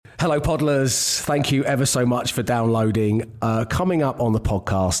Hello, Podlers. Thank you ever so much for downloading. Coming up on the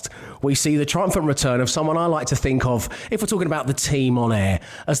podcast, we see the triumphant return of someone I like to think of, if we're talking about the team on air,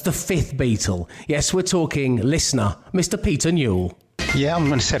 as the fifth Beatle. Yes, we're talking listener, Mr. Peter Newell. Yeah, I'm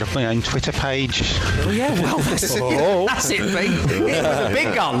going to set up my own Twitter page. Oh, yeah, well, that's it, Pete. Here with the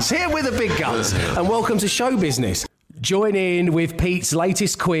big guns. Here with the big guns. And welcome to show business. Join in with Pete's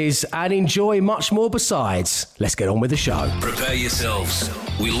latest quiz and enjoy much more besides. Let's get on with the show. Prepare yourselves.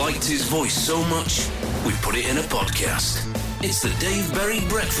 We liked his voice so much, we put it in a podcast. It's the Dave Berry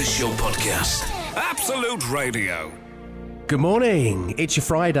Breakfast Show podcast. Absolute Radio. Good morning. It's your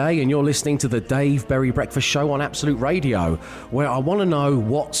Friday and you're listening to the Dave Berry Breakfast Show on Absolute Radio, where I want to know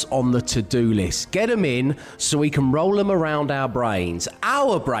what's on the to-do list. Get them in so we can roll them around our brains.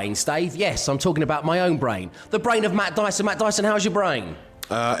 Our brains, Dave. Yes, I'm talking about my own brain. The brain of Matt Dyson. Matt Dyson, how's your brain?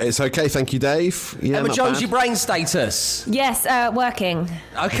 It's okay, thank you, Dave. Yeah, Emma Jones, your brain status? Yes, working.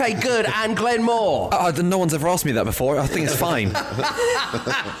 Okay, good. And Glenn Moore? No one's ever asked me that before. I think it's fine.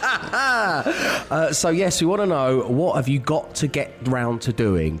 So, yes, we want to know, what have you got to get round to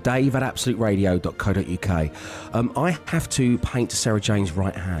doing? Dave at absoluteradio.co.uk. I have to paint Sarah Jane's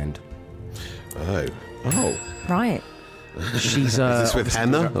right hand. Oh. Right. She's Is this with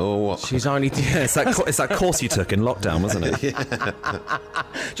henna or what? She's only... Yeah, it's that course you took in lockdown, wasn't it?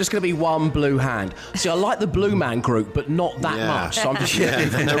 Just going to be one blue hand. See, I like the Blue Man group, but not that much. So I'm just looking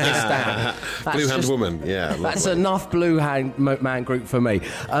from the wrist down. Blue hand woman, yeah. That's enough Blue Hand Man group for me.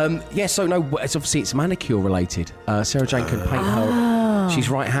 So no, it's manicure related. Sarah Jane can paint her... She's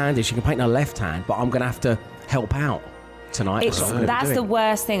right-handed. She can paint her left hand, but I'm going to have to help out tonight. That's the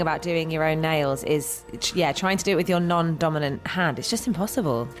worst thing about doing your own nails is, trying to do it with your non-dominant hand. It's just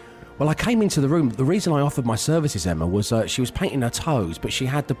impossible. Well, I came into the room. The reason I offered my services, Emma, was she was painting her toes, but she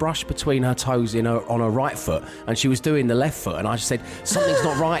had the brush between her toes on her right foot, and she was doing the left foot. And I just said, something's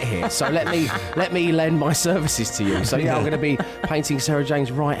not right here. So let me lend my services to you. So I'm going to be painting Sarah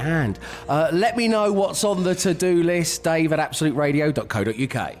Jane's right hand. Let me know what's on the to-do list. Dave at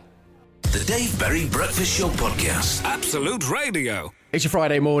absoluteradio.co.uk. The Dave Berry Breakfast Show podcast. Absolute Radio. It's your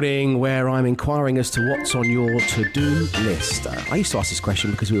Friday morning where I'm inquiring as to what's on your to-do list. I used to ask this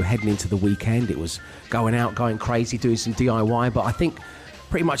question because we were heading into the weekend. It was going out, going crazy, doing some DIY, but I think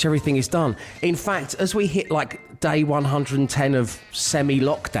pretty much everything is done. In fact, as we hit like day 110 of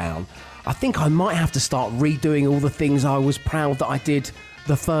semi-lockdown, I think I might have to start redoing all the things I was proud that I did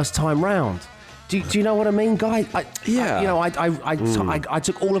the first time round. Do you know what I mean, guys? I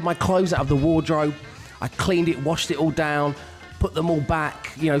took all of my clothes out of the wardrobe. I cleaned it, washed it all down, put them all back,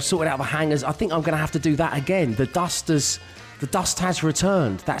 sorted out the hangers. I think I'm going to have to do that again. The dust has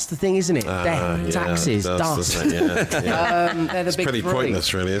returned. That's the thing, isn't it? Death, taxes, dust. They're the it's big pretty three.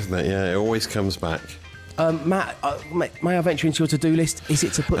 pointless, really, isn't it? Yeah, it always comes back. Matt, may I venture into your to-do list? Is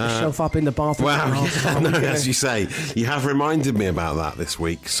it to put the shelf up in the bathroom? As you say, you have reminded me about that this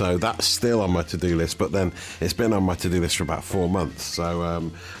week, so that's still on my to-do list, but then it's been on my to-do list for about 4 months, so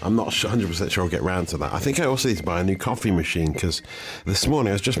I'm not 100% sure I'll get round to that. I think I also need to buy a new coffee machine, because this morning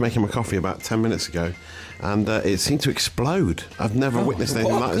I was just making my coffee about 10 minutes ago, and it seemed to explode. I've never witnessed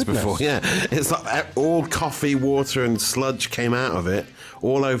anything like this before. Yeah, it's like all coffee, water and sludge came out of it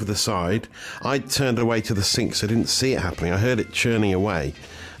all over the side. I turned away to the sink, so I didn't see it happening. I heard it churning away,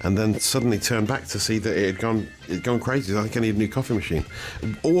 and then suddenly turned back to see that it had gone crazy. I think I need a new coffee machine.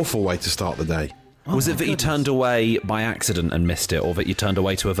 Awful way to start the day. Was it that you turned away by accident and missed it, or that you turned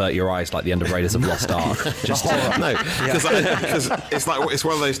away to avert your eyes like the end of Raiders of Lost Ark? No, because it's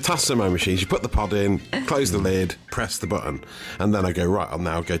one of those Tassimo machines. You put the pod in, close the lid, press the button, and then I go, right, I'll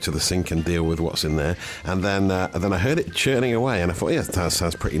now go to the sink and deal with what's in there. And then I heard it churning away, and I thought, yeah, that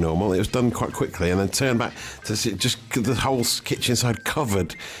sounds pretty normal. It was done quite quickly, and then turned back to see just the whole kitchen side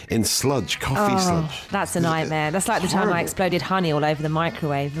covered in sludge, coffee sludge. That's a nightmare. That's like the time I exploded honey all over the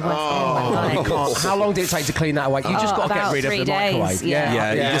microwave. My God. How long did it take to clean that away? You just got to get rid of the microwave. You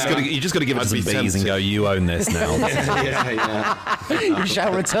just got to give it some bees and go, you own this now. You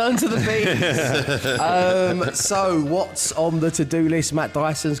shall return to the bees. So what's on the to-do list? Matt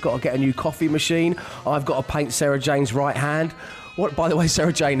Dyson's got to get a new coffee machine. I've got to paint Sarah Jane's right hand. What, by the way,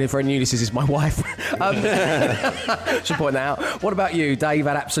 Sarah Jane, for any new listeners, is my wife. Should point that out. What about you, Dave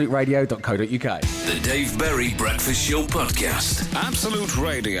at absoluteradio.co.uk? The Dave Berry Breakfast Show podcast. Absolute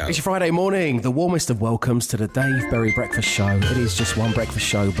Radio. It's your Friday morning. The warmest of welcomes to the Dave Berry Breakfast Show. It is just one breakfast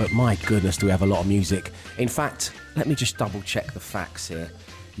show, but my goodness, do we have a lot of music. In fact, let me just double check the facts here.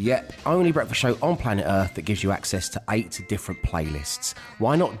 Yep, only breakfast show on planet Earth that gives you access to 8 different playlists.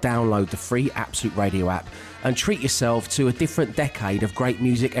 Why not download the free Absolute Radio app and treat yourself to a different decade of great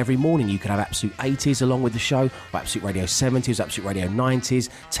music every morning? You can have Absolute 80s along with the show, or Absolute Radio 70s, Absolute Radio 90s,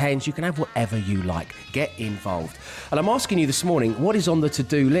 10s. You can have whatever you like. Get involved. And I'm asking you this morning, what is on the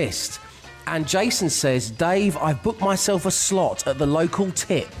to-do list? And Jason says, Dave, I've booked myself a slot at the local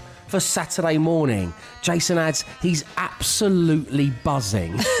tip for Saturday morning. Jason adds, he's absolutely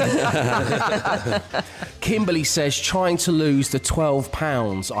buzzing. Kimberly says, trying to lose the 12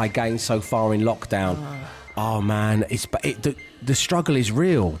 pounds I gained so far in lockdown. Oh man, the struggle is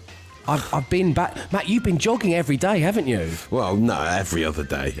real. I've been back. Matt, you've been jogging every day, haven't you? Well, no, every other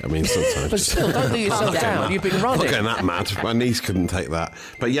day. I mean, sometimes. But still, don't do yourself down. You've been running. I'm not getting that mad. My knees couldn't take that.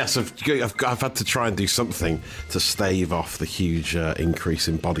 But yes, I've had to try and do something to stave off the huge increase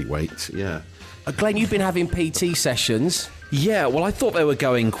in body weight. Yeah. Glenn, you've been having PT sessions. Yeah, well, I thought they were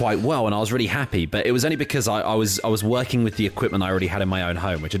going quite well, and I was really happy. But it was only because I was working with the equipment I already had in my own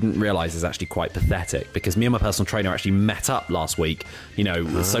home, which I didn't realise is actually quite pathetic. Because me and my personal trainer actually met up last week,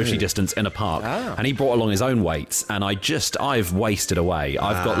 socially distanced in a park, and he brought along his own weights, and I've wasted away.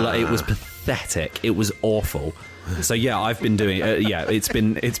 It was pathetic. It was awful. So yeah, I've been doing.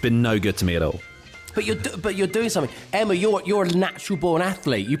 It's been no good to me at all. But you're doing something. Emma, you're a natural-born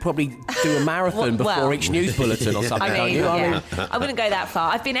athlete. You probably do a marathon before each news bulletin or something, don't you? I wouldn't go that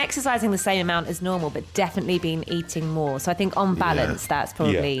far. I've been exercising the same amount as normal, but definitely been eating more. So I think on balance, that's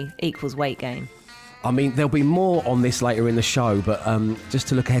probably equals weight gain. I mean, there'll be more on this later in the show, but just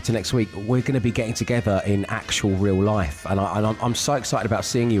to look ahead to next week, we're going to be getting together in actual real life. And I'm so excited about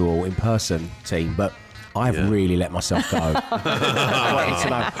seeing you all in person, team, but I've really let myself go.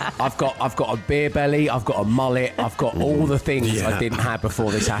 I've got a beer belly, I've got a mullet, I've got all the things I didn't have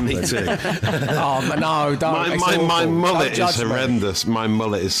before this happened. Me too. No, don't. My mullet is horrendous. My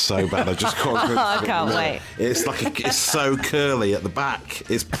mullet is so bad. I just can't. I can't wait. It's so curly at the back.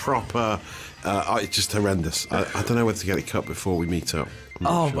 It's proper. It's just horrendous. I don't know whether to get it cut before we meet up.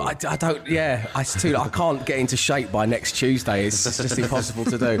 But I don't. Yeah, I can't get into shape by next Tuesday. It's just impossible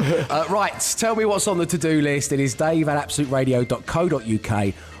to do. Right, tell me what's on the to-do list. It is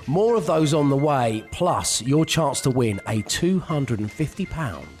dave@absoluteradio.co.uk. More of those on the way, plus your chance to win a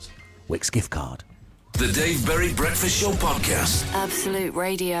 £250 Wix gift card. The Dave Berry Breakfast Show Podcast. Absolute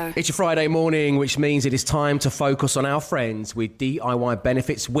Radio. It's your Friday morning, which means it is time to focus on our friends with DIY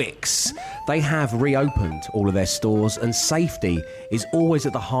Benefits Wix. They have reopened all of their stores, and safety is always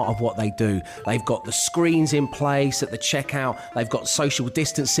at the heart of what they do. They've got the screens in place at the checkout. They've got social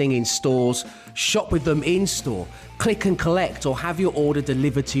distancing in stores. Shop with them in store. Click and collect or have your order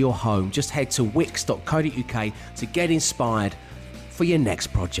delivered to your home. Just head to wix.co.uk to get inspired for your next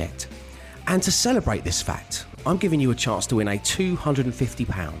project. And to celebrate this fact, I'm giving you a chance to win a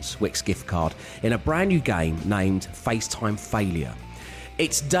 £250 Wix gift card in a brand new game named FaceTime Failure.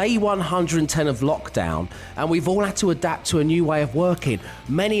 It's day 110 of lockdown, and we've all had to adapt to a new way of working.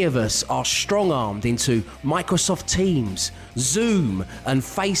 Many of us are strong-armed into Microsoft Teams, Zoom and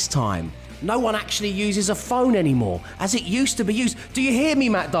FaceTime. No one actually uses a phone anymore, as it used to be used. Do you hear me,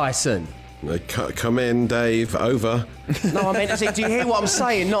 Matt Dyson? Come in, Dave. Over. No, I meant to say, do you hear what I'm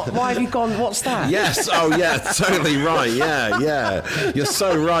saying? Not, why have you gone, what's that? Yes, oh yeah, totally right, yeah. You're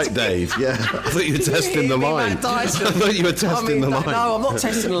so right, Dave, yeah. I thought you were testing the line. I thought you were testing the line. No, I'm not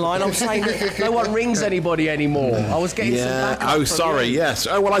testing the line, I'm saying that no one rings anybody anymore. I was getting some backup. Oh, sorry, yes.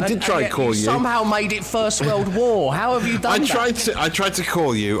 Oh, well, I did try and call you. Somehow made it First World War. How have you done that? I tried to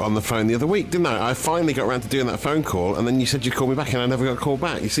call you on the phone the other week, didn't I? I finally got around to doing that phone call, and then you said you'd call me back, and I never got a call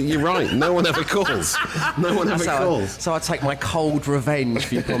back. You see, you're right, no one ever calls. No one ever calls. So I take my cold revenge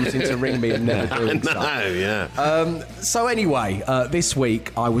for you promising to ring me and never doing stuff. No, yeah. So anyway, this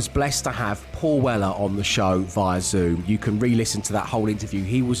week I was blessed to have Paul Weller on the show via Zoom. You can re-listen to that whole interview.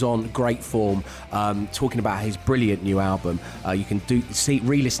 He was on great form, talking about his brilliant new album. You can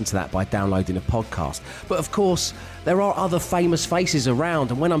re-listen to that by downloading a podcast. But of course, there are other famous faces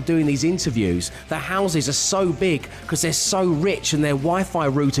around, and when I'm doing these interviews, their houses are so big because they're so rich and their Wi-Fi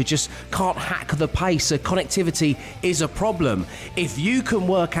router just can't hack the pace, so connectivity is a problem. If you can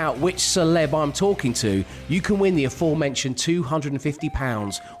work out which celeb I'm talking to, you can win the aforementioned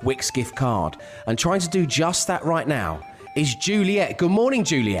 £250 Wix gift card. And trying to do just that right now is Juliet. Good morning,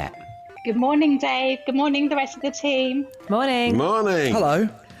 Juliet. Good morning, Dave. Good morning, the rest of the team. Morning. Morning. Hello.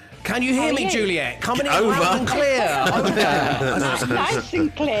 Can you hear me, Juliet? Coming in loud and clear. Nice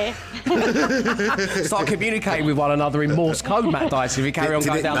and clear. Start communicating with one another in Morse code, Matt Dyson, if you carry on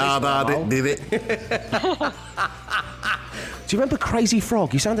going down this did it. Do you remember Crazy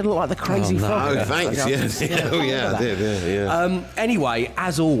Frog? You sounded a lot like the Crazy Frog. Oh, thanks. Yes. Oh, yeah, I did. Yeah. Anyway,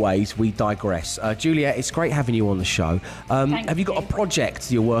 as always, we digress. Juliet, it's great having you on the show. Have you got a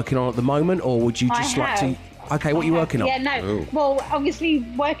project you're working on at the moment, or would you just like to... Okay, what are you working on? Yeah, no. Ooh. Well, obviously,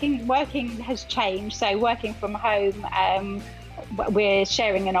 working has changed. So working from home, we're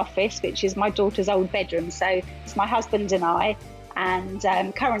sharing an office, which is my daughter's old bedroom. So it's my husband and I. And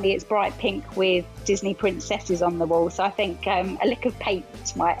currently it's bright pink with Disney princesses on the wall. So I think a lick of paint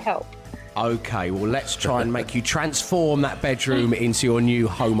might help. Okay, well, let's try and make you transform that bedroom into your new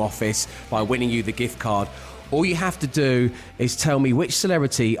home office by winning you the gift card. All you have to do is tell me which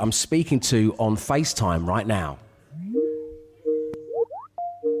celebrity I'm speaking to on FaceTime right now.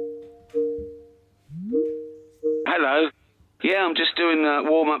 Hello. Yeah, I'm just doing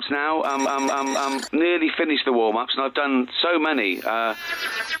warm-ups now. I'm nearly finished the warm-ups, and I've done so many. Obviously,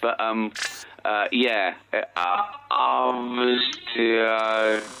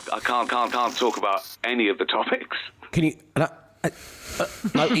 I can't talk about any of the topics. Can you...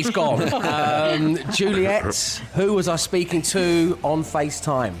 no, he's gone. Juliet, who was I speaking to on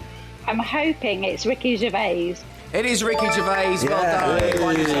FaceTime? I'm hoping it's Ricky Gervais. It is Ricky Gervais. Well done.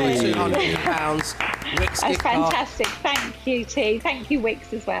 Won £200. Wix That's gift card. fantastic. Thank you, T. Thank you,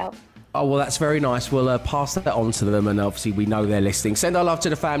 Wix, as well. Oh, well, that's very nice. We'll pass that on to them, and obviously we know they're listening. Send our love to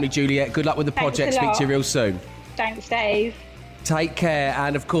the family, Juliet. Good luck with the Thanks project. a Speak lot. to you real soon. Thanks, Dave. Take care.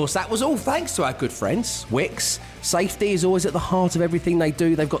 And, of course, that was all thanks to our good friends, Wix. Safety is always at the heart of everything they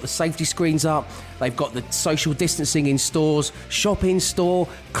do. They've got the safety screens up. They've got the social distancing in stores. Shop in store,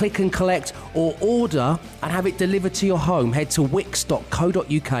 click and collect, or order and have it delivered to your home. Head to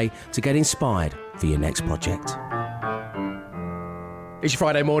wix.co.uk to get inspired for your next project. It's your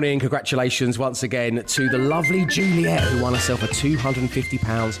Friday morning. Congratulations once again to the lovely Juliet, who won herself a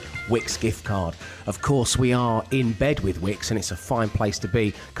 £250 Wix gift card. Of course, we are in bed with Wix, and it's a fine place to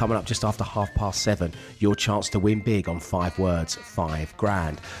be. Coming up just after 7:30, your chance to win big on 5 words,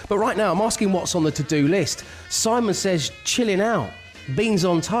 £5,000. But right now, I'm asking what's on the to-do list. Simon says, chilling out, beans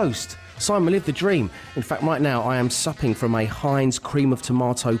on toast. Simon, live the dream. In fact, right now, I am supping from a Heinz cream of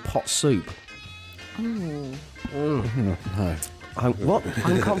tomato pot soup. No. What?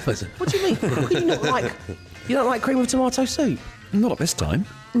 Home comfort? What do you mean? You don't like cream of tomato soup? Not at this time.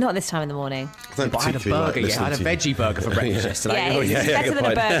 Not this time in the morning. But I had a burger, I had a veggie burger for breakfast yesterday. Yeah, it's better than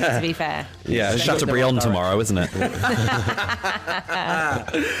a burger, to be fair. Yeah, Chateaubriand tomorrow, isn't it?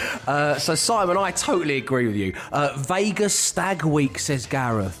 So, Simon, I totally agree with you. Vegas Stag Week, says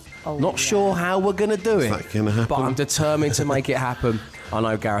Gareth. Not sure how we're going to do it, that gonna happen? but I'm determined to make it happen. I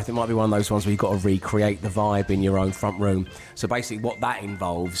know, Gareth, it might be one of those ones where you've got to recreate the vibe in your own front room. So basically what that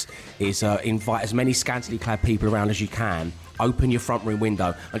involves is invite as many scantily clad people around as you can, open your front room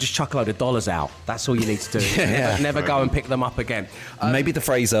window and just chuck a load of dollars out. That's all you need to do. Never go and pick them up again. Maybe the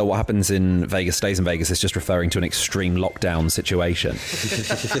phrase, what happens in Vegas stays in Vegas, is just referring to an extreme lockdown situation.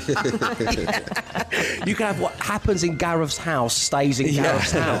 You can have what happens in Gareth's house stays in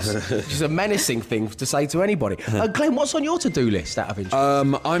Gareth's house. Which is a menacing thing to say to anybody. Glenn, what's on your to-do list out of interest?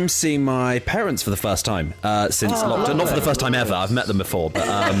 I'm seeing my parents for the first time since lockdown. Not for the first time ever. I've met them before, but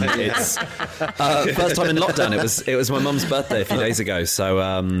it's first time in lockdown. It was my mum's birthday a few days ago,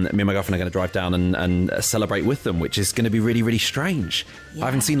 so me and my girlfriend are going to drive down and celebrate with them, which is going to be really, really strange. I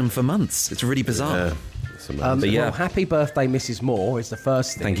haven't seen them for months. It's really bizarre. But well, happy birthday, Mrs. Moore, is the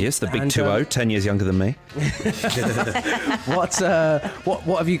first thing. Thank you. It's the big 2-0, 10 years younger than me. What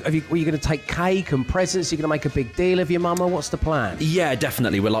have you? Were you going to take cake and presents? Are you going to make a big deal of your mama? What's the plan? Yeah,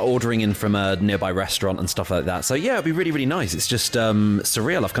 definitely. We're like ordering in from a nearby restaurant and stuff like that. So yeah, it'll be really, really nice. It's just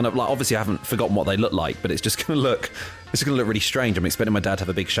surreal. I've kind of obviously I haven't forgotten what they look like, but it's just going to look really strange. I'm expecting my dad to have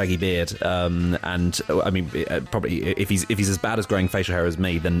a big shaggy beard, and I mean, probably if he's as bad as growing facial hair as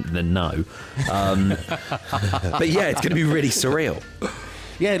me, then no. But yeah, it's going to be really surreal.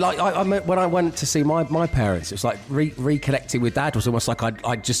 Yeah, like when I went to see my parents, it was like reconnecting with Dad was almost like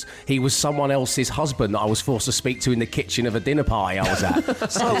he was someone else's husband that I was forced to speak to in the kitchen of a dinner party I was at.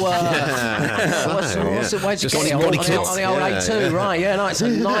 Where'd you get it? On the old A2, right? Yeah, no, it's a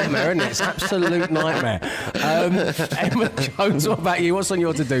nightmare, isn't it? It's an absolute nightmare. Emma Jones, what about you? What's on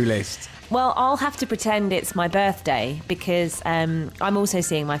your to-do list? Well, I'll have to pretend it's my birthday because I'm also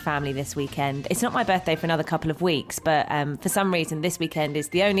seeing my family this weekend. It's not my birthday for another couple of weeks, but for some reason this weekend is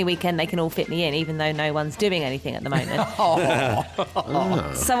the only weekend they can all fit me in, even though no one's doing anything at the moment.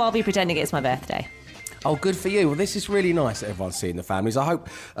 So I'll be pretending it's my birthday. Oh, good for you. Well, this is really nice that everyone's seeing the families. I hope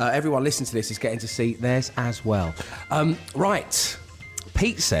everyone listening to this is getting to see theirs as well. Right.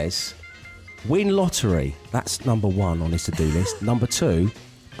 Pete says, win lottery. That's number 1 on his to-do list. Number 2,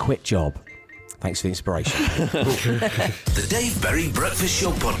 quit job. Thanks for the inspiration. The Dave Berry Breakfast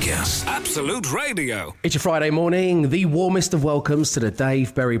Show Podcast. Absolute Radio. It's your Friday morning, the warmest of welcomes to the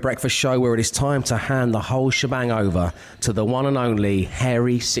Dave Berry Breakfast Show, where it is time to hand the whole shebang over to the one and only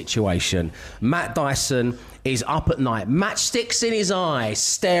hairy situation. Matt Dyson is up at night, matchsticks in his eyes,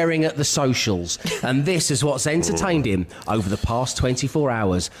 staring at the socials. And this is what's entertained him over the past 24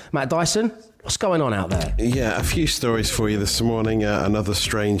 hours. Matt Dyson, what's going on out there? Yeah, a few stories for you this morning. Another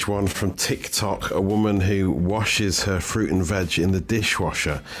strange one from TikTok. A woman who washes her fruit and veg in the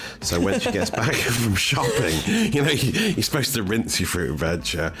dishwasher. So when she gets back from shopping, you know, you're supposed to rinse your fruit and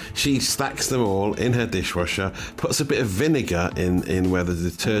veg. She stacks them all in her dishwasher, puts a bit of vinegar in where the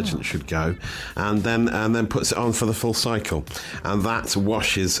detergent should go, and then puts it on for the full cycle. And that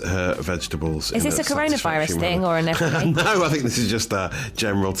washes her vegetables. Is this a coronavirus thing or an everyday? No, I think this is just a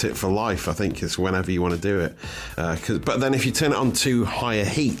general tip for life. I think it's whenever you want to do it. But then if you turn it on to higher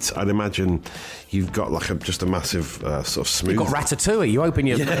heat, I'd imagine you've got like just a massive sort of smooth... You've got ratatouille. You open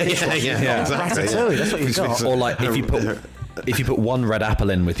your... Yeah, exactly. Ratatouille, that's what you've got. Or like if you put one red apple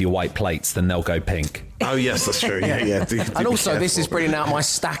in with your white plates, then they'll go pink. Oh, yes, that's true. Yeah. Do and also, this is bringing out my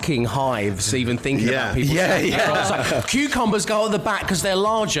stacking hives, even thinking about people. Like, cucumbers go at the back because they're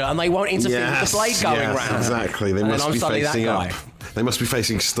larger and they won't interfere with the blade going round. Exactly. They must be facing up. They must be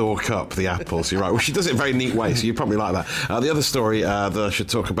facing stalk up, the apples. You're right. Well, she does it in a very neat way, so you probably like that. The other story that I should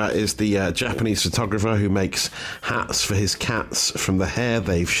talk about is the Japanese photographer who makes hats for his cats from the hair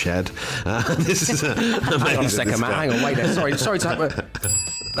they've shed. This is amazing. Hang on a second, Matt. Hang on, wait there. Sorry to have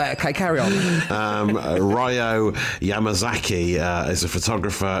okay, carry on. Ryo Yamazaki is a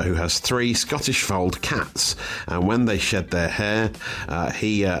photographer who has 3 Scottish fold cats, and when they shed their hair,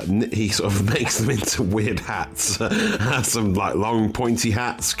 he sort of makes them into weird hats. Some like long pointy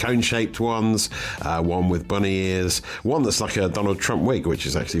hats, cone-shaped ones, one with bunny ears, one that's like a Donald Trump wig, which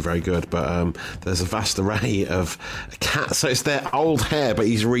is actually very good. But there's a vast array of cats. So it's their old hair, but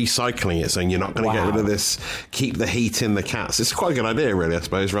he's recycling it, saying you're not going to get rid of this. Keep the heat in the cats. It's quite a good idea, really, I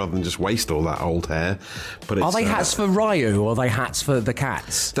suppose, rather than just waste all that old hair. But it's, are they hats for Ryu or are they hats for the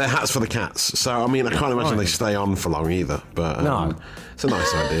cats? They're hats for the cats. So, I mean, I can't imagine they stay on for long either. But no. It's a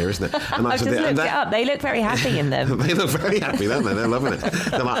nice idea, isn't it? A nice I've just looked it up. They look very happy in them. They look very happy, don't they? They're loving it.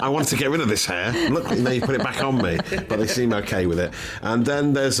 They're like, I want to get rid of this hair. Look, now you put it back on me. But they seem okay with it. And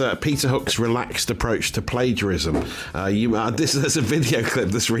then there's Peter Hook's relaxed approach to plagiarism. There's a video clip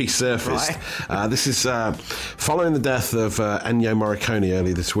that's resurfaced. Right. This is following the death of Ennio Morricone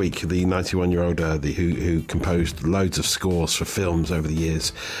earlier this week, the 91-year-old who composed loads of scores for films over the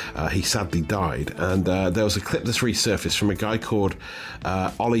years. He sadly died. And there was a clip that's resurfaced from a guy called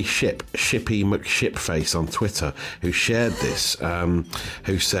Ollie Shippy McShipface on Twitter, who shared this,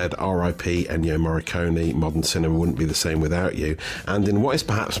 who said, R.I.P. Ennio Morricone, modern cinema wouldn't be the same without you. And in what is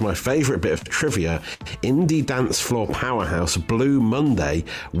perhaps my favourite bit of trivia, indie dance floor powerhouse Blue Monday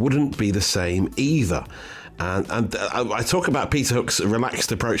wouldn't be the same either. And I talk about Peter Hook's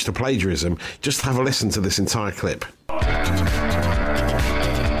relaxed approach to plagiarism. Just have a listen to this entire clip.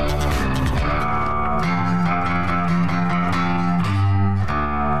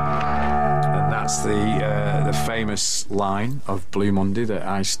 That's the famous line of Blue Monday that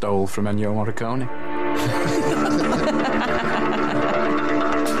I stole from Ennio Morricone.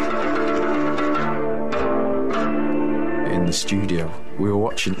 In the studio, we were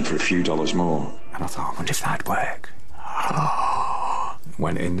watching for a few dollars more, and I thought, I wonder if that'd work.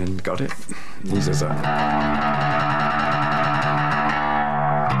 Went in and got it. These are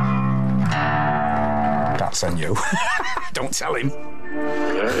that's Ennio. Don't tell him.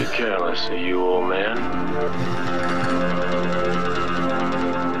 Very careless of you, old man.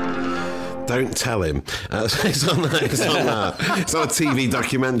 Don't tell him. It's on a TV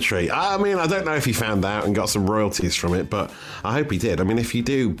documentary. I mean, I don't know if he found out and got some royalties from it, but I hope he did. I mean, if you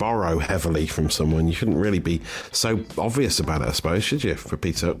do borrow heavily from someone, you shouldn't really be so obvious about it, I suppose, should you, for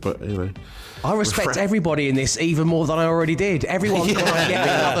Peter? But, you know. I respect everybody in this even more than I already did. Everyone's got to get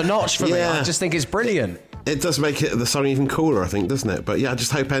another notch for me. I just think it's brilliant. It does make the song even cooler, I think, doesn't it? But yeah, I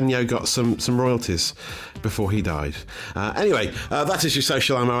just hope Ennio got some royalties before he died. Anyway, that is your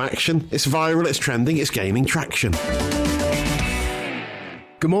social ammo action. It's viral, it's trending, it's gaining traction.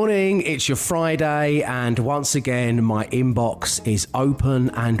 Good morning, it's your Friday, and once again, my inbox is open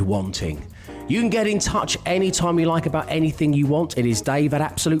and wanting. You can get in touch anytime you like about anything you want. It is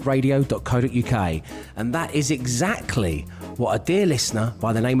dave@absoluteradio.co.uk. And that is exactly what a dear listener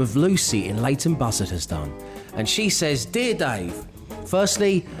by the name of Lucy in Leighton Buzzard has done. And she says, Dear Dave,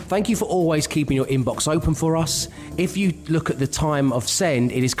 firstly, thank you for always keeping your inbox open for us. If you look at the time of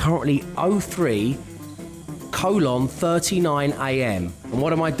send, it is currently 03 39 a.m. And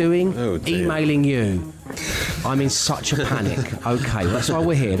what am I doing? Oh, dear. Emailing you. I'm in such a panic. Okay, that's why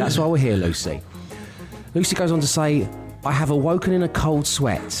we're here. That's why we're here, Lucy. Lucy goes on to say, I have awoken in a cold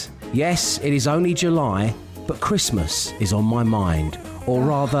sweat. Yes, it is only July, but Christmas is on my mind. Or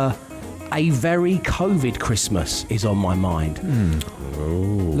rather, a very COVID Christmas is on my mind.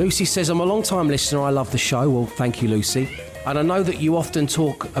 Lucy says, I'm a long-time listener. I love the show. Well, thank you, Lucy. And I know that you often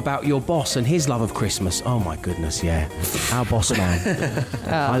talk about your boss and his love of Christmas. Oh, my goodness, yeah. Our boss man.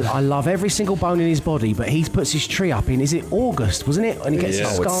 I love every single bone in his body, but he puts his tree up in, is it August, wasn't it? And he gets his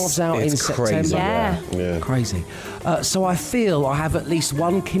scarves out in September. Crazy. Yeah. Crazy. So I feel I have at least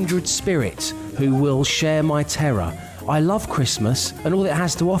one kindred spirit who will share my terror. I love Christmas and all it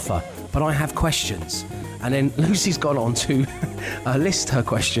has to offer, but I have questions. And then Lucy's gone on to list her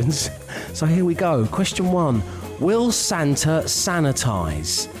questions. So here we go. Question 1. Will Santa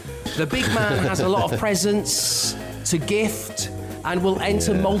sanitise? The big man has a lot of presents to gift and will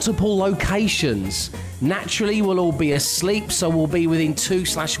enter multiple locations. Naturally, we'll all be asleep, so we'll be within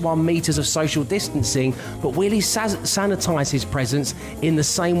 2/1 metres of social distancing. But will he sanitise his presents in the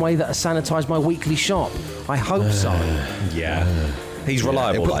same way that I sanitise my weekly shop? I hope so. Yeah. He's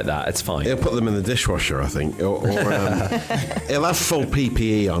reliable like that. It's fine. He'll put them in the dishwasher, I think. Or he'll have full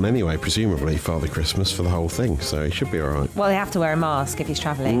PPE on anyway, presumably, Father Christmas for the whole thing. So he should be all right. Well, they have to wear a mask if he's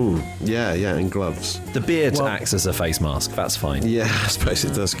travelling. Yeah, and gloves. The beard acts as a face mask. That's fine. Yeah, I suppose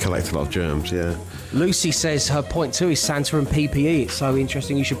it does collect a lot of germs, yeah. Lucy says her point 2 is Santa and PPE. It's so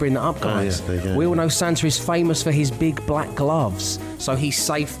interesting you should bring that up, guys. Oh, yeah, there you go. We all know Santa is famous for his big black gloves, so he's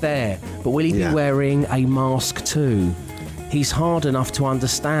safe there. But will he be wearing a mask too? He's hard enough to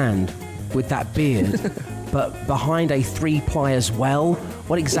understand with that beard, but behind a 3 pliers well,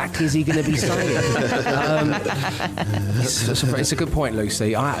 what exactly is he going to be saying? It's a good point,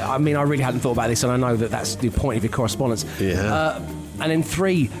 Lucy. I mean, I really hadn't thought about this, and I know that that's the point of your correspondence. Yeah. And then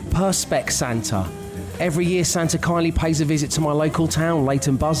 3, Perspex Santa. Every year, Santa kindly pays a visit to my local town,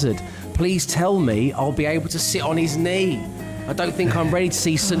 Leighton Buzzard. Please tell me I'll be able to sit on his knee. I don't think I'm ready to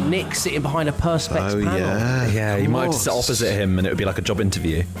see St. Nick sitting behind a Perspex panel. Yeah, you might have to sit opposite him and it would be like a job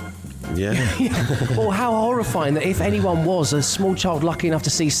interview. Yeah. Well, how horrifying that if anyone was a small child lucky enough to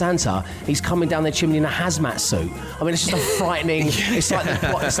see Santa, he's coming down their chimney in a hazmat suit. I mean, it's just a frightening... It's like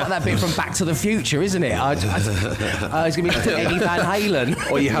that bit from Back to the Future, isn't it? It's going to be Eddie Van Halen.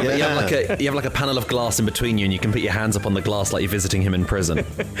 Or you have like a panel of glass in between you and you can put your hands up on the glass like you're visiting him in prison.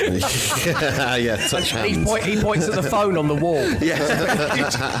 Yeah, touch hands. He points at the phone on the wall.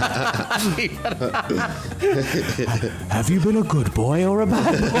 Have you been a good boy or a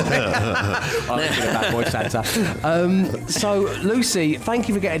bad boy? I'm thinking of Bad Boy Santa. So, Lucy, thank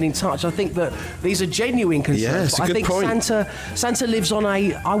you for getting in touch. I think that these are genuine concerns. Yeah, it's a good point. Santa lives on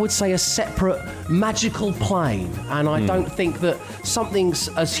I would say, a separate magical plane, and I don't think that something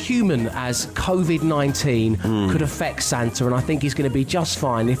as human as COVID-19 could affect Santa, and I think he's going to be just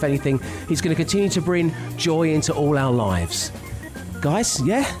fine. If anything, he's going to continue to bring joy into all our lives. Guys,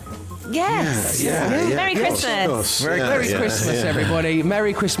 yeah? Yes. Yeah. Merry Christmas. Merry Christmas, everybody.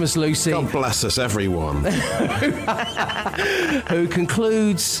 Merry Christmas, Lucy. God bless us, everyone. Who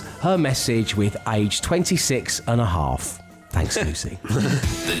concludes her message with age 26 and a half. Thanks, Lucy.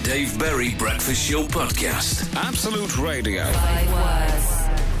 The Dave Berry Breakfast Show Podcast. Absolute Radio. 5 words.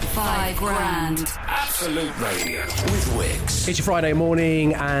 5 grand. Absolute Radio with Wix. It's your Friday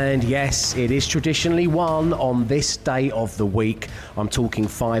morning, and yes, it is traditionally won on this day of the week. I'm talking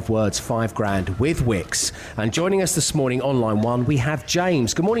 5 words, 5 grand with Wix. And joining us this morning on line 1, we have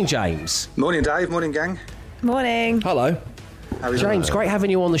James. Good morning, James. Morning, Dave. Morning, gang. Morning. Hello. James, great having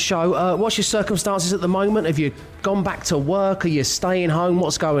you on the show. What's your circumstances at the moment? Have you gone back to work? Are you staying home?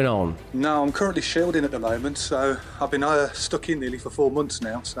 What's going on? No, I'm currently shielding at the moment, so I've been stuck in nearly for 4 months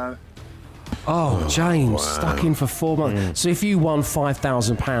now, so... Oh, James, stuck in for 4 months. So if you won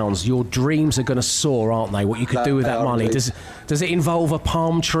 £5,000, your dreams are going to soar, aren't they? What you could do with that money. Really. Does it involve a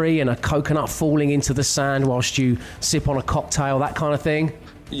palm tree and a coconut falling into the sand whilst you sip on a cocktail, that kind of thing?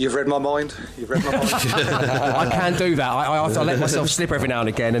 You've read my mind. I can do that. I have to let myself slip every now and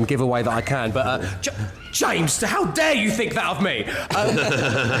again and give away that I can. But James, how dare you think that of me?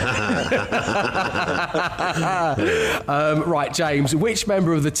 Right, James, which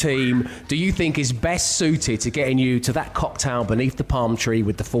member of the team do you think is best suited to getting you to that cocktail beneath the palm tree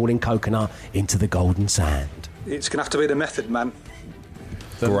with the falling coconut into the golden sand? It's going to have to be the Method Man.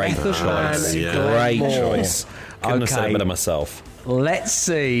 Great choice. Great choice. Couldn't have said it better myself. Let's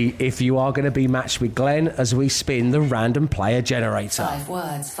see if you are going to be matched with Glenn as we spin the random player generator. 5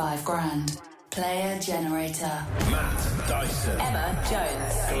 words, 5 grand. Player generator. Matt Dyson. Emma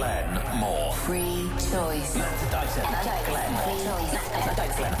Jones. Glenn Moore. Free choice. Matt Dyson. Emma Jones. Glenn. Free choice. Emma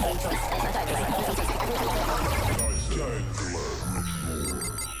Jones. Glenn. Free choice. Emma Jones.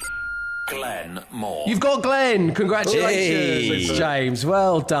 Glenn Moore. You've got Glenn. Congratulations, Yay. James.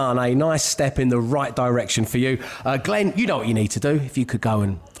 Well done. A nice step in the right direction for you. Glenn, you know what you need to do. If you could go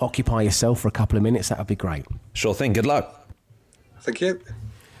and occupy yourself for a couple of minutes, that would be great. Sure thing. Good luck. Thank you.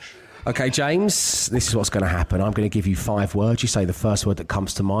 Okay, James, this is what's going to happen. I'm going to give you 5 words. You say the first word that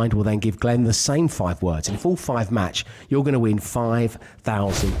comes to mind. We'll then give Glenn the same 5 words. And if all 5 match, you're going to win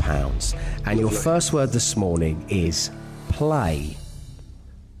 £5,000. And your first word this morning is play.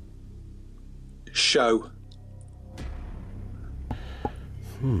 Show.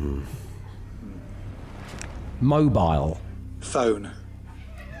 Mobile. Phone.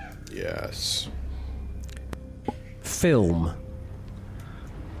 Yes. Film.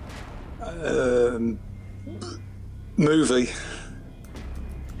 Movie.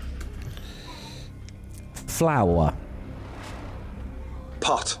 Flower.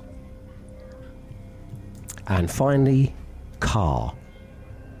 Pot. And finally, car.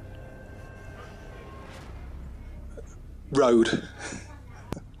 Road.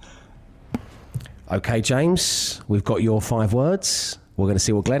 Okay, James, we've got your 5 words. We're going to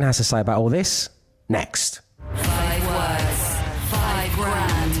see what Glenn has to say about all this next. 5 words. 5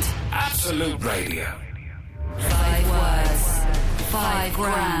 grand. Absolute Radio. 5 words. 5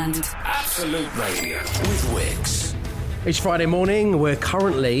 grand. Absolute Radio. With Wix. Each Friday morning, we're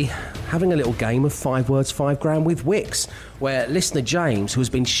currently having a little game of 5 words, 5 grand with Wix, where listener James, who has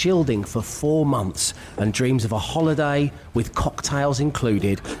been shielding for 4 months and dreams of a holiday with cocktails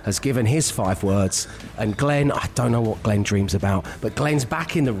included, has given his 5 words. And Glenn, I don't know what Glenn dreams about, but Glenn's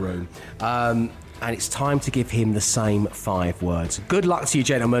back in the room. And it's time to give him the same 5 words. Good luck to you,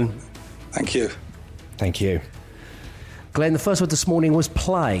 gentlemen. Thank you. Thank you. Glenn, the first word this morning was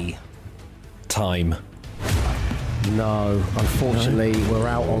play. Time. No, unfortunately, we're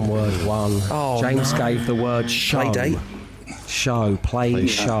out on word 1. Oh, James no. gave the word show. Play date? Show, play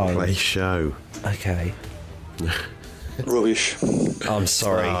show. Play show. Okay. Rubbish. I'm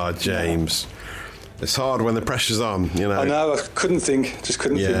sorry. Oh, James. It's hard when the pressure's on, you know. I know, I couldn't think. Just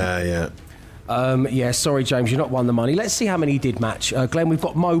couldn't think. Yeah. Yeah, sorry, James, you're not won the money. Let's see how many you did match. Glenn, we've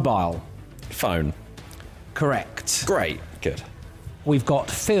got mobile. Phone. Correct. Great. Good. We've got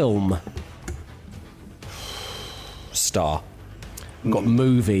film. Star. We've got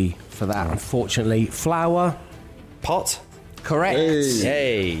movie for that, unfortunately. Flower. Pot. Correct.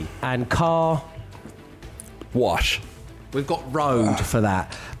 Yay. And car. Wash. We've got road for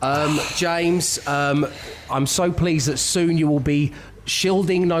that. James, I'm so pleased that soon you will be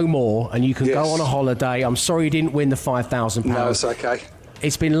shielding no more and you can go on a holiday. I'm sorry you didn't win the £5,000. No, it's okay.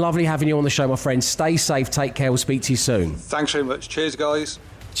 It's been lovely having you on the show, my friend. Stay safe, take care, we'll speak to you soon. Thanks very much. Cheers, guys.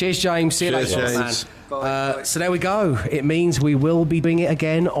 Cheers, James. See you Cheers, later, James. man. So there we go. It means we will be doing it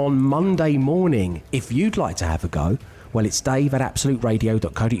again on Monday morning. If you'd like to have a go, well, it's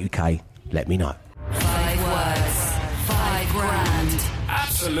dave@absoluteradio.co.uk. Let me know. 5 words. 5 grand.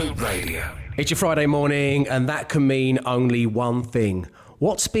 Absolute Radio. It's your Friday morning, and that can mean only one thing.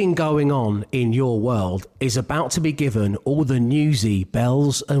 What's been going on in your world is about to be given all the newsy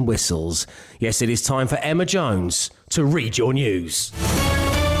bells and whistles. Yes, it is time for Emma Jones to read your news.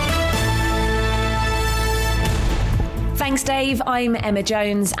 Thanks, Dave. I'm Emma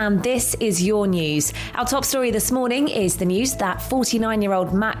Jones, and this is your news. Our top story this morning is the news that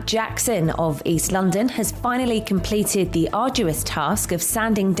 49-year-old Matt Jackson of East London has finally completed the arduous task of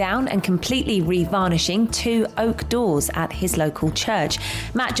sanding down and completely revarnishing 2 oak doors at his local church.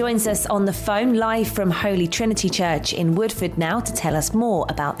 Matt joins us on the phone live from Holy Trinity Church in Woodford now to tell us more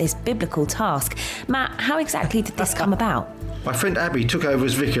about this biblical task. Matt, how exactly did this come about? My friend Abby took over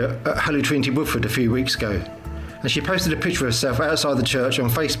as vicar at Holy Trinity Woodford a few weeks ago, and she posted a picture of herself outside the church on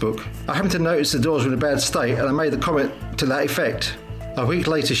Facebook. I happened to notice the doors were in a bad state, and I made the comment to that effect. A week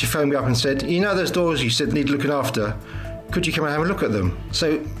later, she phoned me up and said, "You know those doors you said need looking after? Could you come and have a look at them?"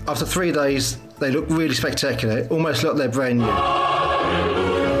 So after 3 days, they look really spectacular, almost like they're brand new.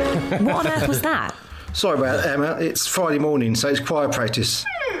 What on earth was that? Sorry about that, Emma. It's Friday morning, so it's choir practice.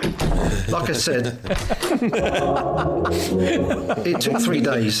 Like I said, it took 3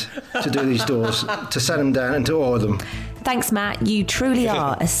 days to do these doors, to sand them down and to oil them. Thanks, Matt. You truly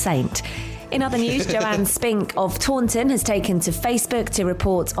are a saint. In other news, Joanne Spink of Taunton has taken to Facebook to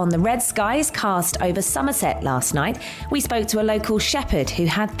report on the red skies cast over Somerset last night. We spoke to a local shepherd who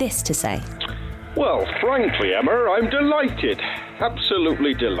had this to say. Well, frankly, Emma, I'm delighted.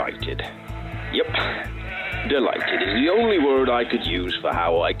 Absolutely delighted. Yep. Delighted is the only word I could use for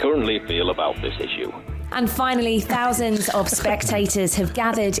how I currently feel about this issue. And finally, thousands of spectators have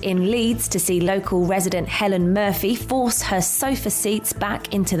gathered in Leeds to see local resident Helen Murphy force her sofa seats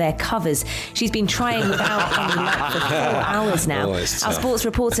back into their covers. She's been trying without any luck for 4 hours now. Our sports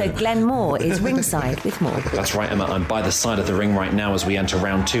reporter Glenn Moore is ringside with more. That's right, Emma. I'm by the side of the ring right now as we enter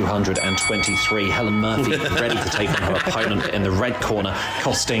round 223. Helen Murphy ready to take on her opponent in the red corner,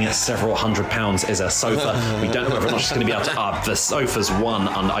 costing several £100 is a sofa. We don't know whether or not she's going to be able to... the sofa's won,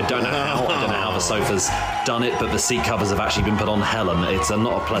 and I don't know how the sofa's done it, but the seat covers have actually been put on Helen. It's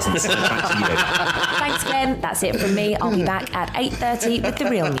not a pleasant sight. Back to you. Thanks, Glenn. That's it from me. I'll be back at 8:30 with the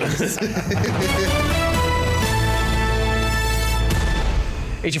real news.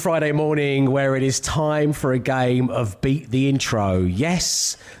 It's your Friday morning where it is time for a game of Beat the Intro.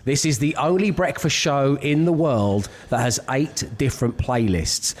 Yes, this is the only breakfast show in the world that has 8 different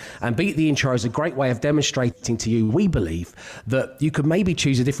playlists. And Beat the Intro is a great way of demonstrating to you, we believe, that you could maybe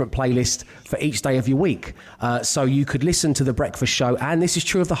choose a different playlist for each day of your week. So you could listen to the breakfast show, and this is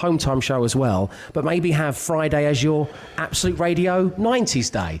true of the home time show as well, but maybe have Friday as your Absolute Radio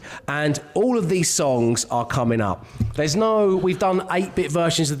 90s day. And all of these songs are coming up. We've done 8-bit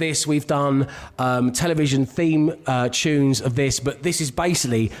versions of this, we've done television theme tunes of this, but this is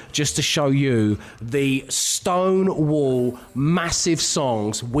basically just to show you the stone wall massive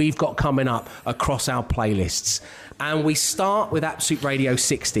songs we've got coming up across our playlists. And we start with Absolute Radio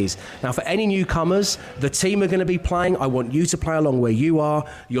 60s. Now, for any newcomers, the team are going to be playing. I want you to play along where you are.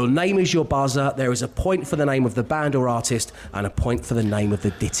 Your name is your buzzer. There is a point for the name of the band or artist and a point for the name of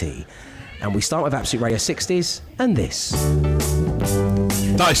the ditty. And we start with Absolute Radio 60s and this.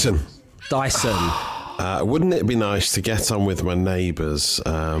 Dyson. Wouldn't it be nice to get on with my neighbours?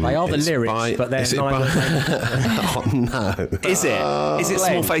 They are the lyrics, but they're neither. Oh, no. Is it? Is it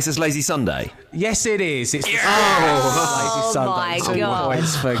Small Faces Lazy Sunday? Yes, it is. It's Lazy Sunday. My God.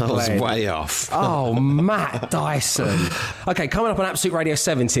 Points for Glenn. I was way off. Oh, Matt Dyson. Okay, coming up on Absolute Radio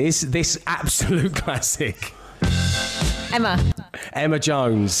 70s, this absolute classic. Emma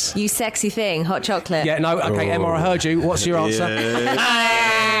Jones. You sexy thing, hot chocolate. Yeah, no, okay, Emma, I heard you. What's your answer?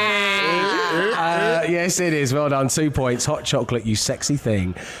 Yes, it is. Well done. 2 points. Hot chocolate, you sexy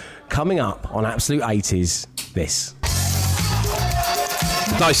thing. Coming up on Absolute 80s, this.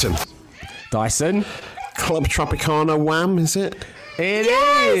 Dyson. Club Tropicana Wham, is it? It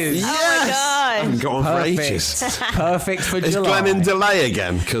is. Yes. Oh, my God. I haven't got on for ages. Perfect for Is July. Glenn in delay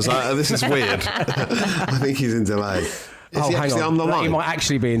again? Because this is weird. I think he's in delay. Is he actually on the line? He might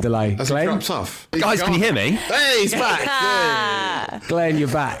actually be in delay. Has Glenn? he dropped off? Guys, can you hear me? Hey, he's back. Glenn, you're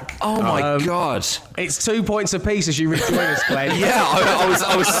back. Oh, my God. It's 2 points apiece as you rejoin us, Glenn. Yeah,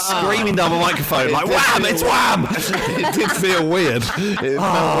 I was screaming down the microphone like, wham, it's wham! It did feel weird. It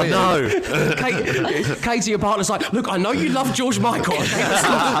felt weird. No. Katie, your partner's like, look, I know you love George Michael.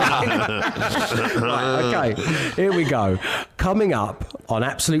 Right, okay, here we go. Coming up on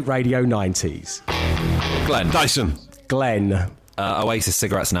Absolute Radio 90s. Glenn. Dyson. Glenn. Oasis,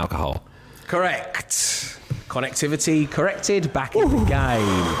 cigarettes and alcohol. Correct. Connectivity corrected. Back in the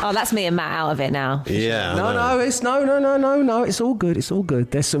game. Oh, that's me and Matt out of it now. Yeah. No. It's no. It's all good. It's all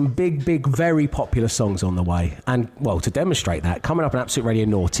good. There's some big, very popular songs on the way. And, well, to demonstrate that, coming up on Absolute Radio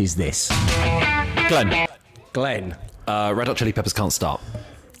Naught is this. Glenn. Red Hot Chili Peppers Can't Stop.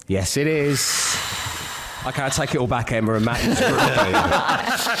 Yes, it is. Okay, I'll take it all back, Emma and Matt.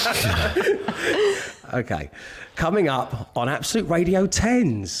 Okay. Coming up on Absolute Radio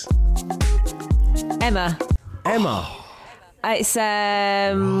 10s. Emma. It's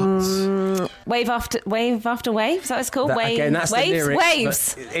wave after wave. Is that what it's called? That, again, that's waves. The lyrics,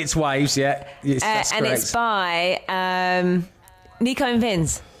 Waves. It's waves. Yeah. That's and correct. it's by Nico and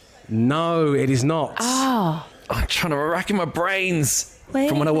Vinz. No, it is not. Oh. I'm trying to rack in my brains.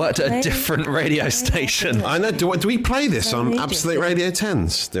 From when I worked at a different radio station. I know. Do we play this on Absolute Radio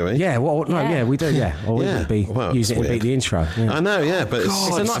 10s? Do we? Yeah. Well, no. Yeah, we do. Yeah. Or we would be using it to beat the intro. Yeah. I know. Yeah, but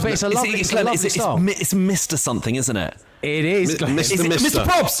it's a lovely song. It's Mr. Something, isn't it? It is. Mr.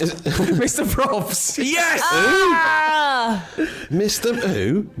 Probs. Mr. Probs. Yes. Mr.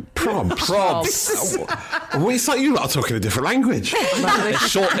 Who? Probs. Well, it's like you lot are talking a different language. It's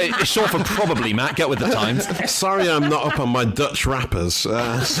short for probably, Matt. Get with the times. Sorry, I'm not up on my Dutch rappers.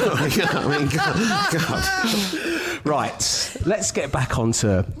 Sorry, God. Right, let's get back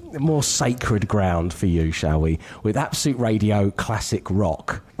onto more sacred ground for you, shall we? With Absolute Radio Classic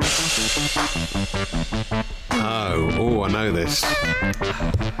Rock. Oh, I know this.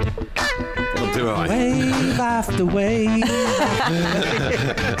 What do I? Wave after wave.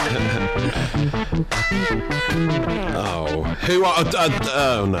 Oh, who are...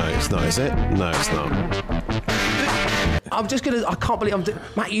 oh, no, it's not, is it? No, it's not. I'm just going to... I can't believe...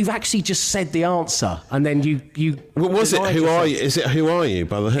 Matt, you've actually just said the answer. And then you What was it? Who are you? Is it Who Are You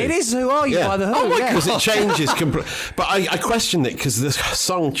by The Who? It is Who Are You by The Who. Oh, my God. Because it changes... But I questioned it because the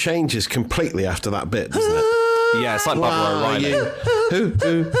song changes completely after that bit, doesn't it? Yeah, it's like Barbara O'Reilly. Who?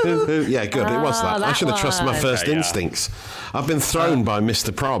 Yeah, good. It was that. I should have trusted my first instincts. I've been thrown by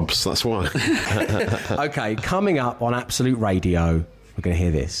Mr. Probs, that's why. Okay, coming up on Absolute Radio, we're going to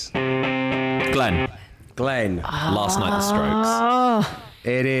hear this. Glenn. Last Night the Strokes.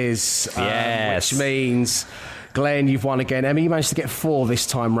 It is. Yes. Which means, Glenn, you've won again. Emma, you managed to get 4 this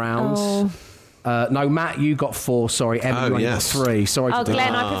time round. No, Matt, you got 4. Sorry, Emma, you only got 3. Sorry. Oh,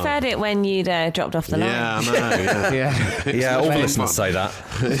 Glenn, I preferred it when you'd dropped off the line. Yeah, I know. Yeah, all the listeners say that.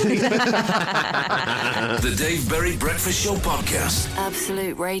 The Dave Berry Breakfast Show podcast.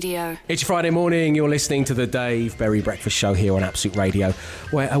 Absolute Radio. It's Friday morning. You're listening to the Dave Berry Breakfast Show here on Absolute Radio,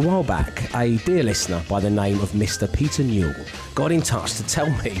 where a while back, a dear listener by the name of Mr. Peter Newell got in touch to tell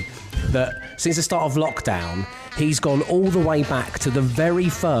me that since the start of lockdown, he's gone all the way back to the very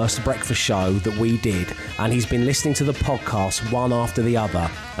first breakfast show that we did, and he's been listening to the podcast one after the other,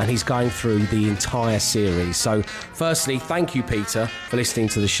 and he's going through the entire series. So firstly, thank you, Peter, for listening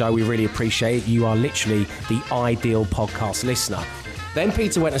to the show. We really appreciate it. You are literally the ideal podcast listener. Then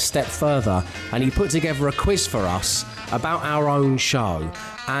Peter went a step further and he put together a quiz for us about our own show.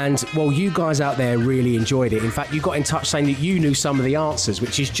 And, well, you guys out there really enjoyed it. In fact, you got in touch saying that you knew some of the answers,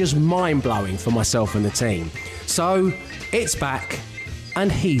 which is just mind-blowing for myself and the team. So, it's back, and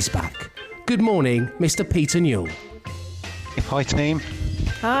he's back. Good morning, Mr. Peter Newell. Hi, team.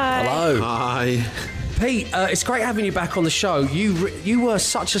 Hi. Hello. Hi. Pete, it's great having you back on the show. You were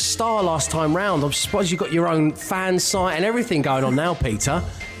such a star last time round. I'm surprised you've got your own fan site and everything going on now, Peter.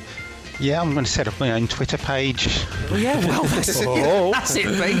 Yeah, I'm going to set up my own Twitter page. Yeah, well, that's it,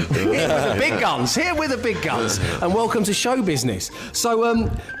 Pete. Here with the big guns. Here with the big guns. And welcome to show business. So,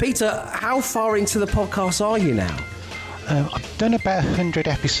 Peter, how far into the podcast are you now? I've done about 100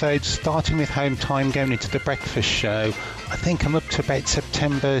 episodes, starting with Home Time, going into the breakfast show. I think I'm up to about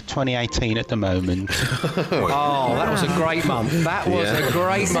September 2018 at the moment. Oh, that was a great month. That was a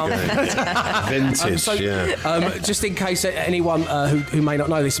great month. Vintage, just in case anyone who may not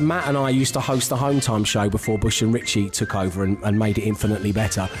know this, Matt and I used to host the Home Time show before Bush and Richie took over and made it infinitely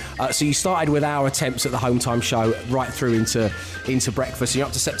better. So you started with our attempts at the Home Time show right through into breakfast. You're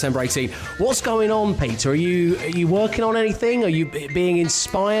up to September 18. What's going on, Peter? Are you working on anything? Are you being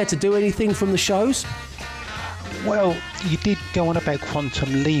inspired to do anything from the shows? Well, you did go on about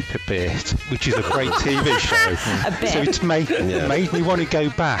Quantum Leap a bit, which is a great TV show. A bit. So it's made me want to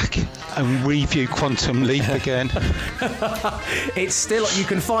go back and review Quantum Leap again. It's still, you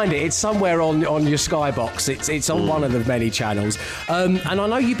can find it. It's somewhere on your Skybox. It's on one of the many channels. And I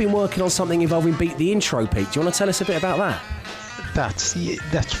know you've been working on something involving Beat the Intro, Pete. Do you want to tell us a bit about that?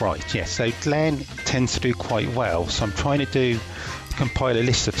 That's right, yes. So Glenn tends to do quite well, so I'm trying to compile a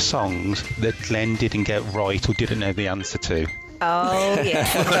list of songs that Glenn didn't get right or didn't know the answer to. Oh, yeah.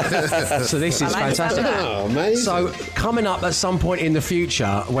 So this is fantastic. Oh, amazing. So coming up at some point in the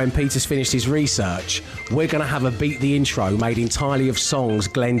future, when Peter's finished his research, we're going to have a Beat the Intro made entirely of songs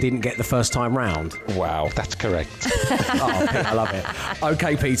Glenn didn't get the first time round. Wow. That's correct. Oh, Pete, I love it.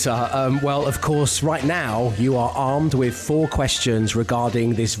 OK, Peter. Well, of course, right now you are armed with 4 questions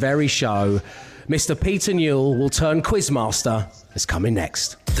regarding this very show. Mr. Peter Newell will turn quizmaster. It's coming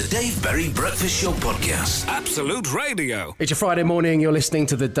next. The Dave Berry Breakfast Show podcast. Absolute Radio. It's a Friday morning. You're listening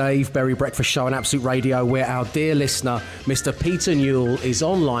to the Dave Berry Breakfast Show on Absolute Radio, where our dear listener, Mr. Peter Newell, is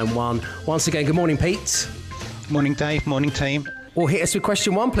on line 1. Once again, good morning, Pete. Morning, Dave. Morning, team. Well, hit us with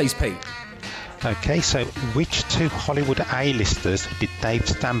question 1, please, Pete. OK, so which 2 Hollywood A-listers did Dave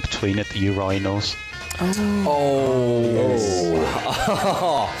stand between at the urinals?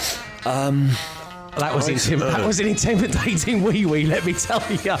 That was an intimidating wee-wee, let me tell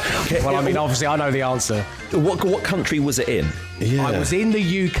you. Well, I mean, obviously, I know the answer. What country was it in? Yeah. I was in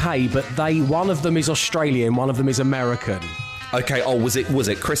the UK, but one of them is Australian, one of them is American. Okay, was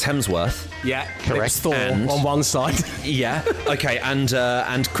it Chris Hemsworth? Yeah, correct. Thor on one side. Yeah, okay, and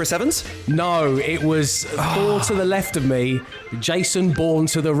Chris Evans? No, it was Thor to the left of me, Jason Bourne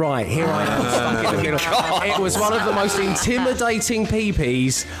to the right. Here I am, stuck in the middle. It was one of the most intimidating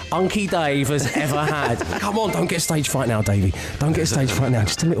PPs Unky Dave has ever had. Come on, don't get stage fright now, Davey. Don't get stage fright now,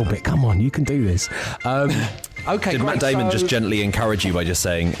 just a little bit. Come on, you can do this. Okay, Did Matt Damon just gently encourage you by just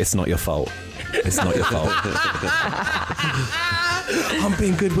saying, it's not your fault? It's not your fault. I'm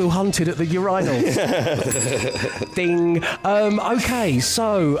being Goodwill Hunted at the urinal. Ding. Okay,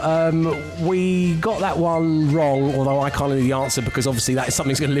 so we got that one wrong, although I can't know the answer because obviously that is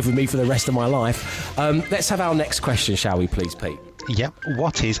something that's going to live with me for the rest of my life. Let's have our next question, shall we, please, Pete? Yep.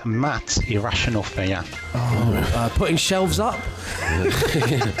 What is Matt's irrational fear? Putting shelves up?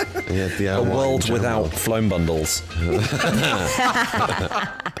 Yeah, A world without phone bundles.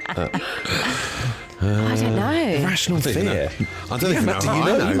 I don't know. Rational fear. I don't even know. Do you know? I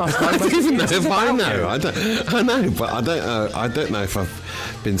You know. must I know don't even know most if I about know. you. I know, but I don't know. I don't know if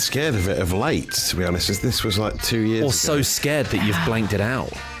I've been scared of it of late. To be honest, this was like 2 years. Or ago. so scared that you've blanked it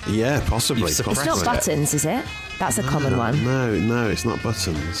out. Yeah, possibly. You've suppressed It's not buttons, is it? That's a common one. No, it's not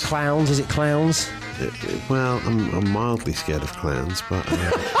buttons. Clowns? Is it clowns? Well, I'm mildly scared of clowns, but I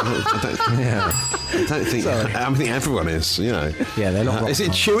don't think. I think everyone is. You know. Yeah, they're not. Is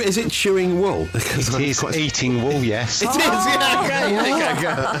it chewing wool? It is eating wool. Yes. It is.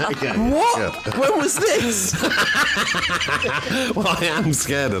 Yeah. Okay. What? When was this? Well, I am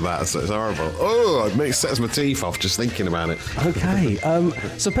scared of that, so it's horrible. Oh, it sets my teeth off just thinking about it. Okay.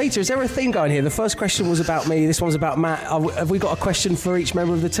 So, Peter, is there a theme going here? The first question was about me. This one's about Matt. Have we got a question for each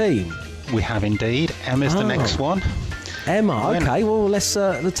member of the team? We have indeed. Emma's the next one. Emma. Okay. Well, let's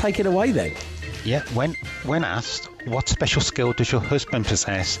take it away then. Yeah. When asked what special skill does your husband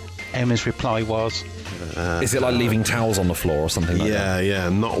possess, Emma's reply was, Is it like leaving towels on the floor or something like that? Yeah,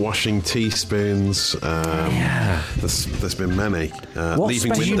 not washing teaspoons. There's been many. What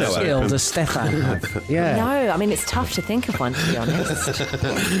Leaving special windows skill open. does Stefan have? Yeah. No, I mean, it's tough to think of one, to be honest.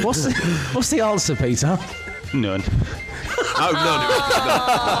 What's the answer, Peter? none. Oh,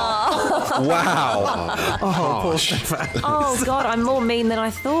 no. Wow. Oh, poor Stefan. Oh, God, I'm more mean than I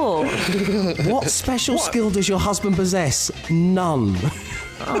thought. What special skill does your husband possess? None.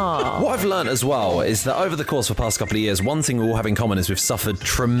 What I've learned as well is that over the course of the past couple of years, one thing we all have in common is we've suffered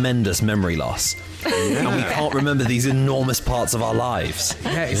tremendous memory loss. And we can't remember these enormous parts of our lives.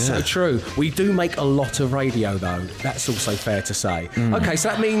 Yeah, it's so true. We do make a lot of radio, though. That's also fair to say. Okay, so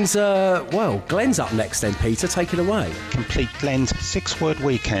that means, well, Glenn's up next then, Peter. Take it away. Complete Glenn's 6-word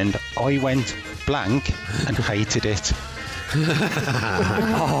weekend. I went blank and hated it. I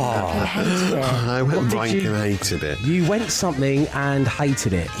went blank and hated it. You went something and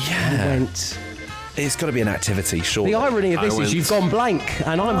hated it. Yeah. You went... It's got to be an activity, surely. The irony of this is you've gone blank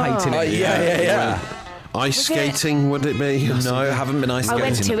and I'm hating it. Yeah. Ice skating, would it be? No, haven't been ice I skating.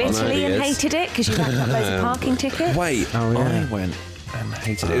 went to in the past Italy few and years. hated it because you racked up loads of parking tickets. Wait, Oh, yeah. I went and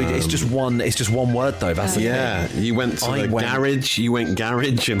hated it. It's just one. It's just one word though. That's the Yeah, thing. you went to the garage. You went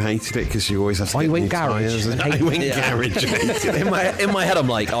garage and hated it because you always have to. I get went new garage tyres. and I hated went it. garage. And hated it. In my head, I'm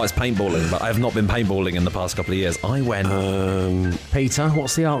like, oh, it's paintballing, but I have not been paintballing in the past couple of years. I went. Peter,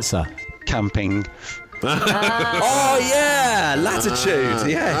 what's the answer? Camping. Oh yeah, latitude.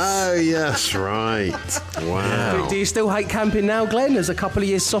 Yes. Oh yes, right. Wow. Do you still hate camping now, Glenn? Has a couple of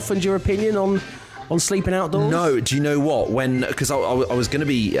years softened your opinion on sleeping outdoors? No, do you know what? Because I was going to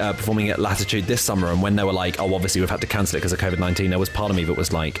be performing at Latitude this summer, and when they were like, oh, obviously we've had to cancel it because of COVID-19, there was part of me that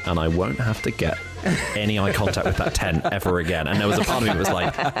was like, and I won't have to get any eye contact with that tent ever again. And there was a part of me that was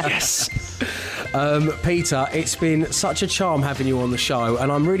like, yes. Peter, it's been such a charm having you on the show,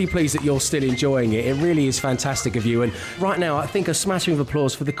 and I'm really pleased that you're still enjoying it. It really is fantastic of you. And right now, I think a smattering of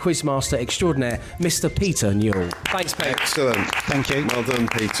applause for the Quizmaster extraordinaire, Mr. Peter Newell. Thanks, Pete. Excellent. Thank you. Well done,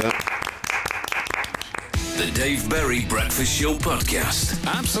 Peter. The Dave Berry Breakfast Show Podcast.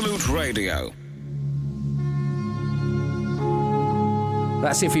 Absolute Radio.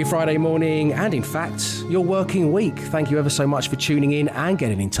 That's it for your Friday morning and, in fact, your working week. Thank you ever so much for tuning in and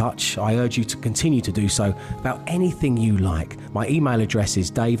getting in touch. I urge you to continue to do so about anything you like. My email address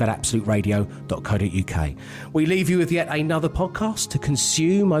is dave@absoluteradio.co.uk. We leave you with yet another podcast to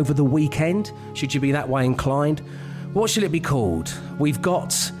consume over the weekend, should you be that way inclined. What shall it be called? We've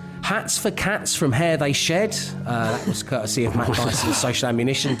got Hats for Cats from Hair They Shed. That was courtesy of Matt Dyson's Social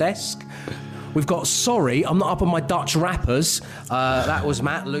Ammunition Desk. We've got Sorry, I'm Not Up on My Dutch Rappers. That was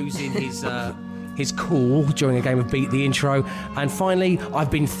Matt losing his cool during a game of Beat the Intro. And finally, I've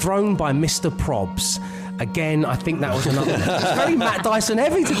Been Thrown by Mr. Probs. Again, I think that was another one. It's very Matt Dyson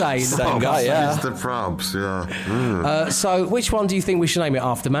heavy today. Same guy, yeah. Mr. Probs, yeah. So which one do you think we should name it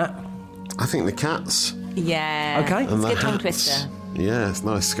after, Matt? I think the cats. Yeah. Okay. It's a good tongue twister. Yeah, it's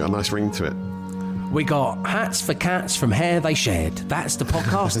nice. It's got a nice ring to it. We got Hats for Cats from Hair They Shed. That's the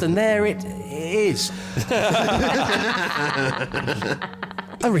podcast, and there it is.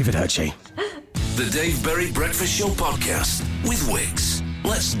 Arrivederci. The Dave Berry Breakfast Show Podcast with Wix.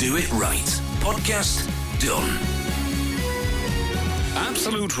 Let's do it right. Podcast done.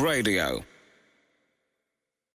 Absolute Radio.